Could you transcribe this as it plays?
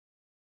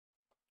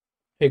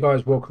Hey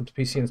guys, welcome to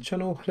PCN's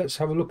channel. Let's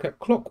have a look at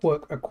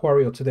Clockwork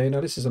Aquario today.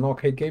 Now, this is an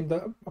arcade game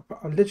that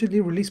allegedly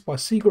released by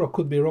Sega. I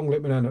could be wrong.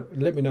 Let me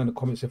know in the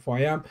comments if I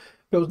am.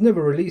 But it was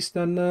never released,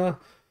 and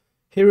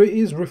here it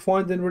is,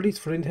 refined and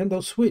released for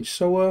Nintendo Switch.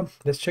 So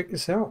let's check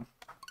this out.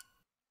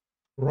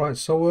 Right,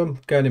 so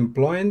going in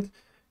blind.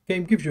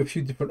 Game gives you a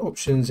few different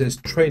options. There's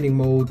training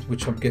mode,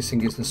 which I'm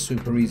guessing is the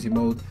super easy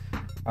mode.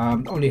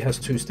 Only has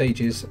 2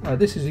 stages.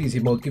 This is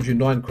easy mode, gives you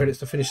 9 credits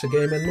to finish the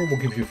game, and normal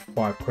gives you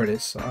 5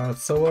 credits.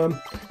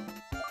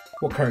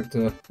 What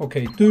character?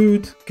 Okay,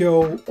 dude,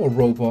 girl, or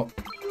robot?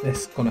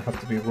 It's gonna have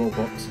to be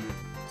robot.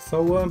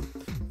 So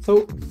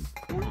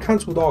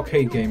cancelled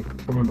arcade game,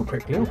 if I remember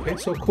correctly. Okay,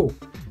 so cool.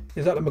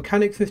 Is that the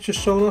mechanics it's just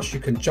shown us? You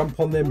can jump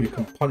on them, you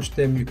can punch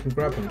them, you can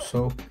grab them.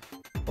 So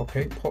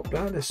okay, pop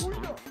that.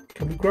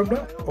 Can we grab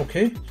that?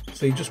 Okay,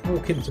 so you just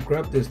walk in to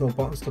grab. There's no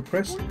buttons to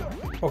press.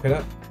 Okay,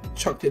 that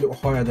chucked it a little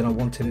higher than I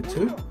wanted it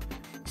to.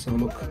 So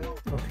look.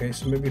 Okay,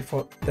 so maybe if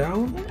I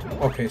down.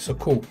 Okay, so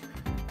cool.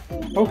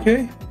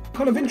 Okay,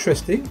 kind of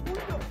interesting.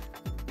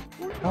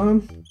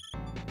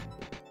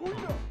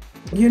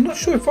 Yeah, not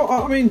sure if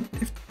I mean,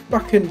 if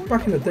back in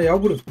the day, I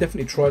would have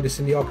definitely tried this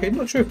in the arcade.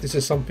 Not sure if this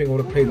is something I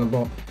would have played a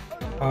lot.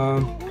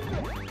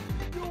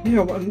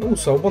 Yeah, and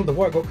also I wonder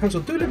why it got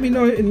cancelled. Do let me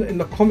know in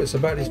the comments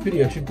about this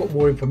video if you've got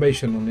more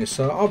information on this.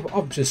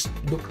 I've just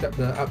looked at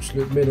the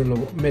absolute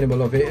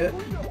minimal of it.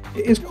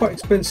 It is quite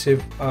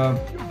expensive.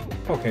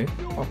 Okay,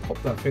 I'll pop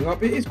that thing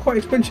up. It is quite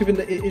expensive in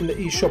the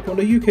eShop. On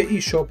the UK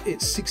eShop,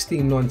 it's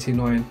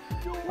 £16.99.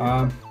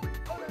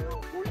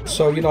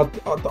 So you know,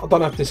 I don't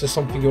know if this is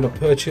something you want to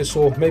purchase,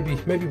 or maybe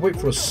wait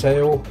for a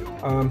sale.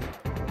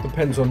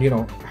 Depends on, you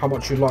know, how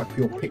much you like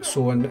your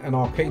pixel and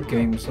arcade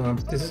games.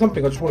 This is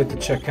something I just wanted to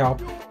check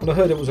out. When I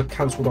heard it was a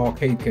cancelled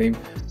arcade game,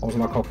 I was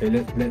like, okay,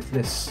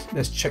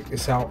 let's check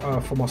this out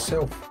for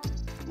myself.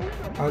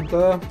 And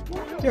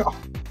yeah,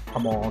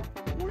 come on.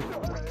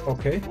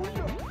 Okay.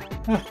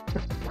 Can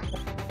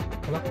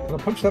I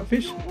punch that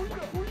fish?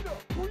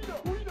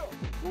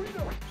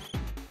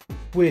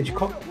 Weird, you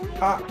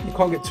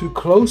can't get too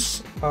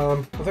close.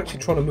 I was actually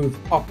trying to move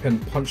up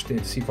and punch it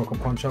to see if I can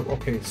punch up.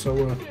 Okay,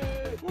 so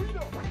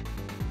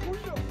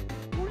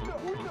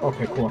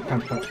okay, cool, I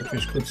can catch the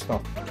fish, good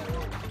stuff.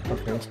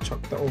 Okay, let's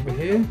chuck that over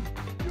here.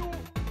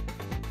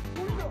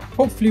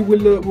 Hopefully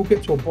we'll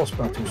get to a boss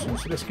battle soon,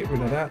 so let's get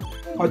rid of that.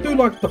 I do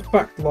like the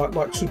fact,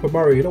 like Super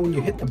Mario, you know, when you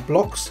hit the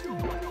blocks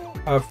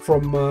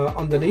from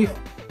underneath,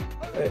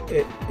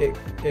 it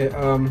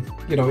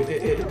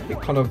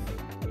kind of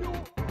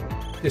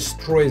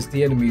destroys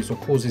the enemies or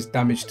causes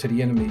damage to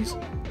the enemies.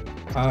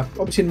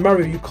 Obviously in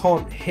Mario you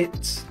can't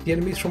hit the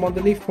enemies from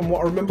underneath, from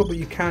what I remember, but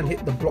you can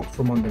hit the block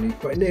from underneath.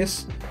 But in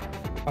this,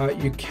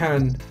 you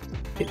can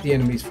hit the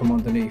enemies from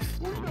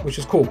underneath, which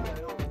is cool.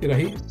 You know,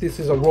 this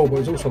is a robot.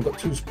 He's also got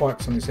 2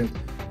 spikes on his head.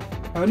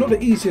 Not the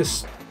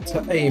easiest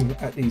to aim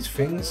at these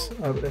things.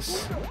 But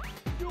let's.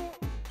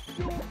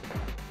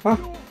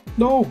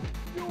 No.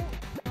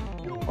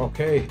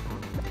 Okay.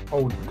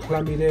 Old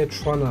Clammy there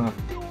trying to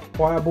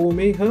fireball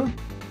me, huh?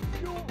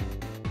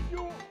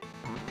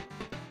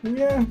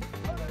 Yeah,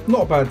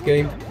 not a bad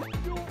game.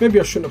 Maybe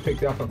I shouldn't have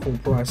picked it up at full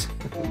price.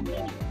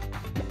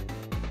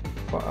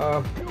 But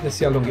let's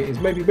see how long it is.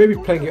 Maybe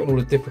playing it on all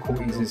the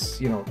difficulties is,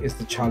 you know, is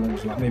the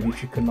challenge. Like maybe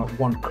if you can like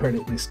 1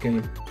 credit this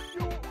game.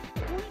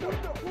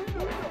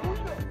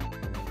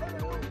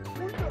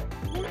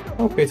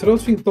 Okay, so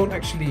those things don't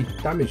actually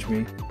damage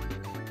me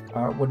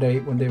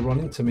when they run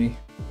into me.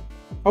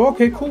 Oh,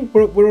 okay, cool.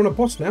 We're on a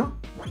boss now.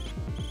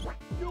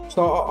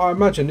 So I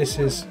imagine this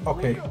is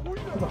okay.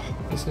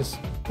 This is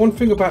one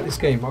thing about this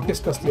game. I guess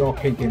that's the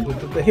arcade game.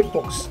 The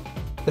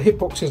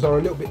hitboxes are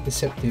a little bit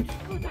deceptive.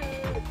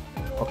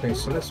 Okay,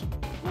 so let's.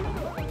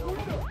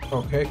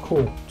 Okay,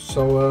 cool.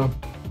 So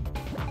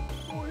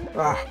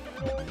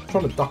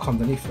trying to duck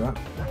underneath that.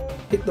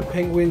 Hit the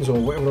penguins or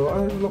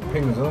whatever. Not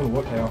penguins. I don't know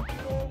what they are.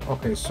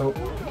 Okay, so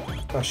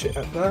dash it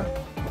at that.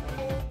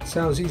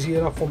 Sounds easy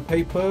enough on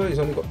paper. He's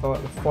only got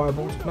the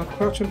fireballs. Can I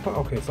crouch and punch?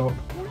 Okay, so.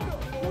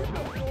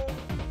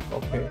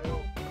 Okay.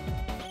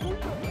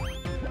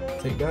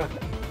 Take that.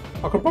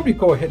 I could probably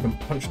go ahead and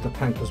punch the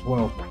tank as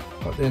well,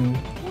 but then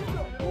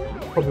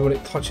probably when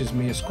it touches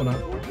me, it's gonna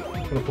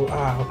cause,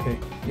 okay,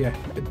 yeah,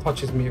 if it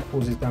touches me, it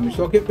causes damage.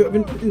 So I'll get a bit of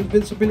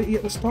invincibility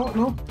at the start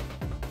now.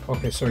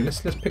 Okay, sorry.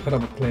 Let's pick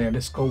another player.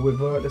 Let's go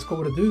with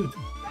a dude.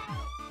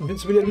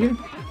 Invincibility again.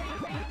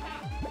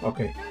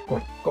 Okay,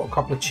 got a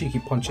couple of cheeky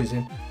punches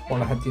in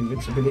while I had the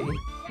invincibility.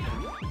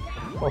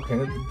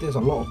 Okay, there's a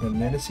lot of them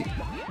there. Let's see.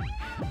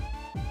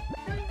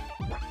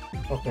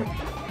 Okay,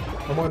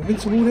 am I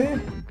invincible there?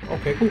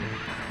 Okay, cool.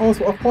 Oh,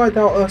 I fired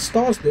out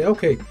stars there.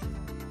 Okay,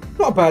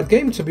 not a bad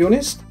game, to be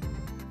honest.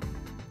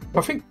 I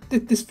think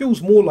this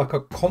feels more like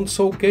a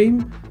console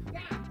game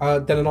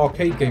than an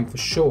arcade game for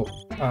sure.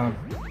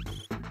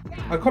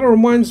 It kind of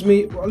reminds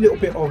me a little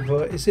bit of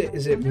is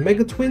it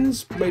Mega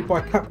Twins, made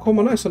by Capcom?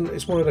 I know it's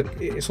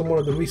on one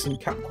of the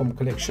recent Capcom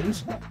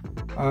collections.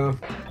 Oh,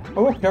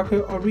 okay,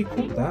 I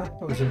recalled that.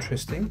 That was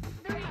interesting.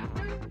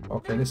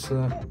 Okay, let's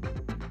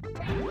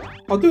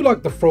I do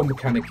like the throw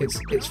mechanic.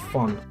 It's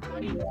fun.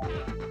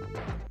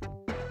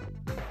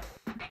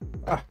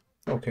 Ah,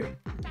 okay.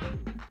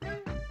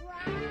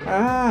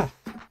 Ah.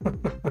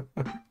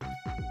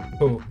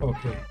 Oh,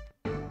 okay.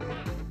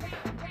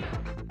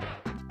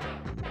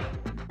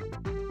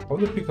 I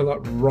wonder if you can like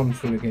run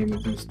through the game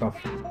and do stuff.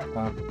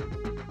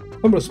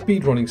 Some of the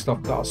speedrunning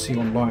stuff that I see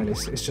online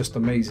is just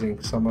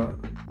amazing. Some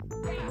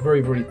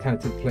very, very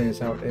talented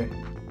players out there.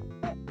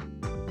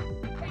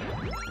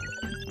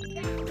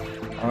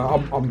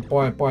 I'm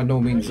by no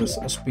means a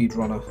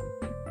speedrunner.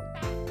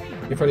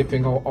 If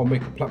anything, I'll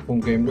make a platform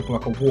game look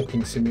like a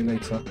walking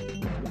simulator.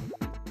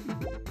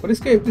 But this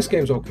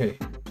game's okay.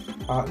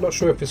 Not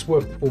sure if it's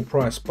worth the full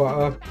price,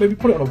 but maybe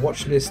put it on a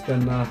watch list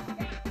and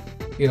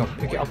you know,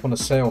 pick it up on a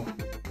sale.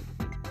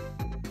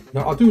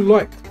 Now I do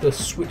like the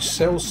Switch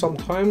sales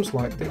sometimes,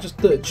 like they're just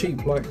dirt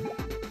cheap. Like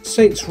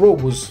Saints Row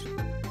was,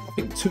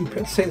 I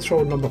think Saints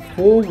Row number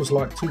 4 was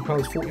like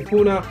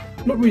 £2.44. Now,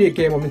 not really a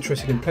game I'm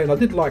interested in playing. I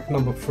did like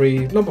number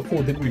 3. Number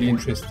 4 didn't really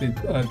interest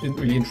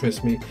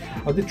me.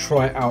 I did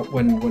try it out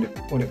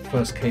when it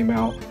first came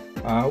out.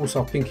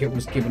 Also, I think it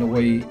was given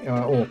away,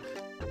 or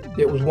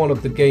it was one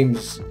of the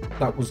games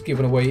that was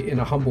given away in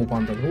a humble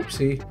bundle.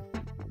 Whoopsie.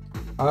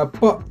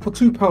 But for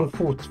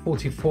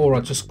 £2.44, I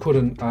just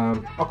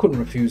couldn't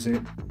refuse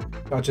it.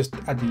 I just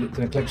added it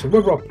to the collection.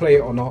 Whether I play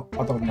it or not,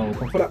 I don't know.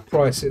 But for that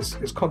price,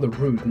 it's kind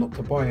of rude not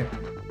to buy it.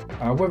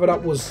 Whether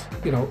that was,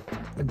 you know,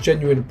 a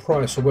genuine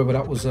price or whether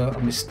that was a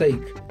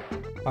mistake.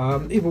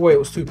 Either way, it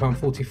was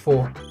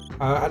 £2.44.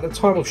 At the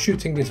time of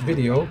shooting this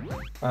video,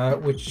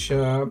 which you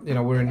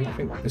know, we're in, I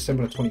think,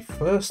 December the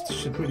 21st.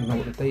 Should really know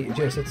what the date is.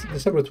 Yes, it's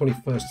December the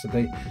 21st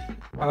today.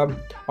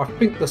 I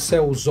think the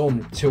sale's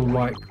on till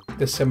like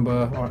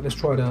December. All right, let's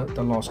try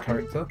the last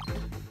character.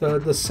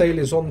 The sale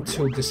is on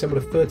till December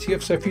the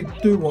 30th. So if you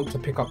do want to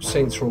pick up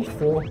Saints Row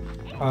 4,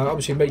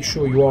 obviously make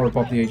sure you are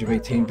above the age of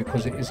 18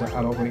 because it is an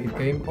adult-rated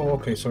game. Oh,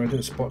 okay, sorry, I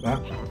didn't spot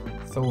that.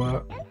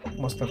 So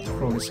must have to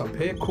throw this up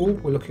here. Cool,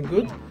 we're looking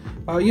good.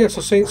 Yeah,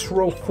 so Saints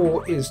Row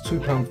 4 is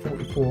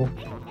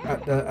 £2.44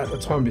 at the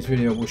time this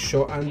video was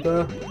shot, and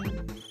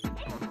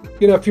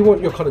you know, if you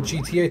want your kind of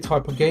GTA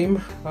type of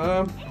game,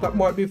 that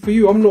might be for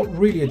you. I'm not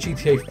really a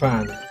GTA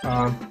fan.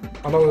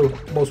 I know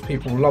most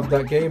people love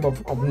that game.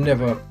 I've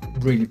never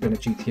really been a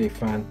GTA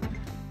fan.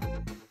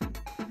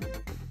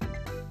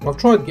 I've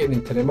tried getting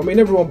into them. I mean,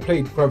 everyone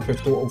played Grand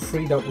Theft Auto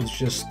 3. That was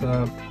just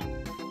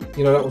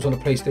you know, that was on a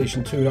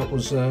PlayStation 2. That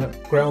was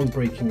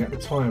groundbreaking at the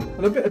time.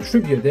 And a bit of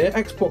trivia there.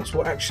 Xbox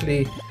were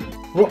actually,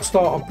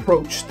 Rockstar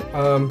approached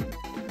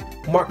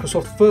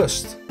Microsoft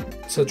first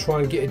to try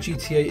and get a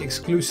GTA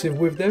exclusive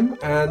with them,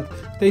 and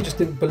they just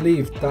didn't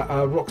believe that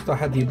Rockstar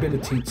had the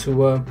ability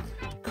to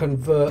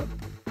convert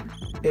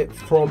it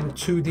from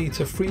 2D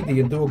to 3D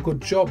and do a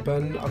good job,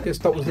 and I guess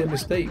that was their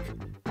mistake.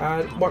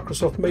 And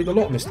Microsoft made a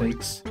lot of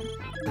mistakes.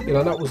 You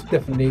know, that was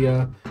definitely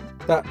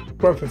that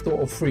Grand Theft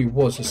Auto 3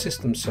 was a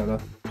system seller.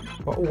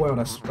 But oh wow,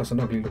 that's an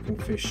ugly looking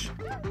fish.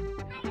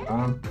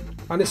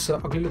 And it's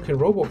an ugly looking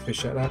robot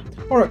fish at that.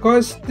 Alright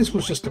guys, this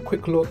was just a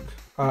quick look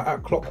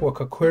at Clockwork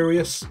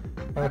Aquarius.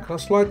 Can I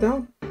slide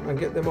down and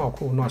get them? Oh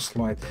cool, nice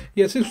slide.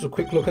 Yes, this was a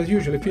quick look as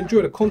usual. If you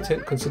enjoy the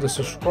content, consider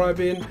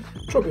subscribing.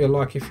 Drop me a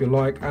like if you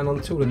like. And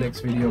until the next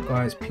video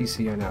guys,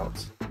 PC and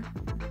out.